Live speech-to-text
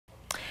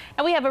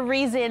And we have a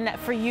reason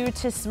for you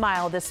to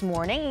smile this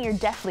morning. You're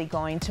definitely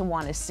going to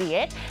want to see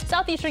it.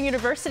 Southeastern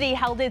University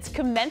held its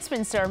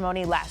commencement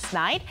ceremony last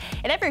night,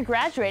 and every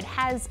graduate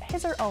has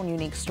his or her own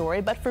unique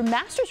story. But for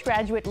master's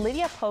graduate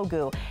Lydia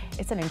Pogu,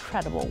 it's an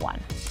incredible one.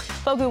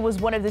 Pogu was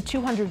one of the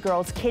 200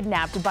 girls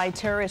kidnapped by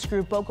terrorist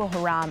group Boko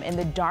Haram in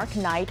the dark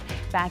night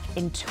back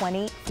in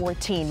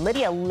 2014.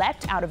 Lydia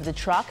leapt out of the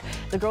truck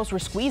the girls were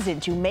squeezed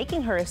into,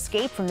 making her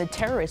escape from the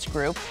terrorist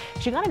group.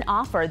 She got an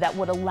offer that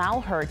would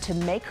allow her to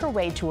make her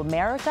way to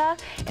America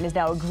and is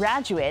now a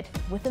graduate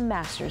with a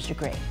master's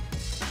degree.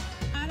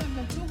 Out of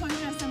the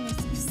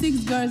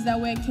 276 girls that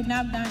were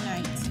kidnapped that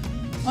night,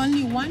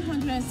 only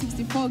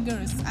 164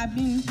 girls have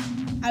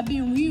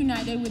been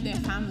reunited with their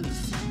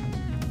families,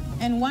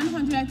 and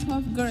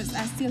 112 girls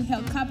are still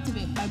held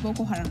captive by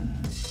Boko Haram.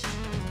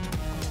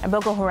 And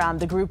Boko Haram,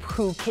 the group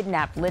who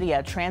kidnapped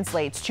Lydia,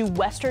 translates to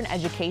Western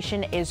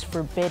education is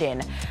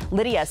forbidden.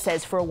 Lydia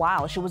says for a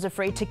while she was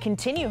afraid to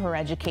continue her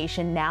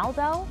education. Now,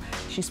 though,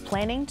 she's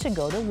planning to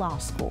go to law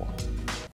school.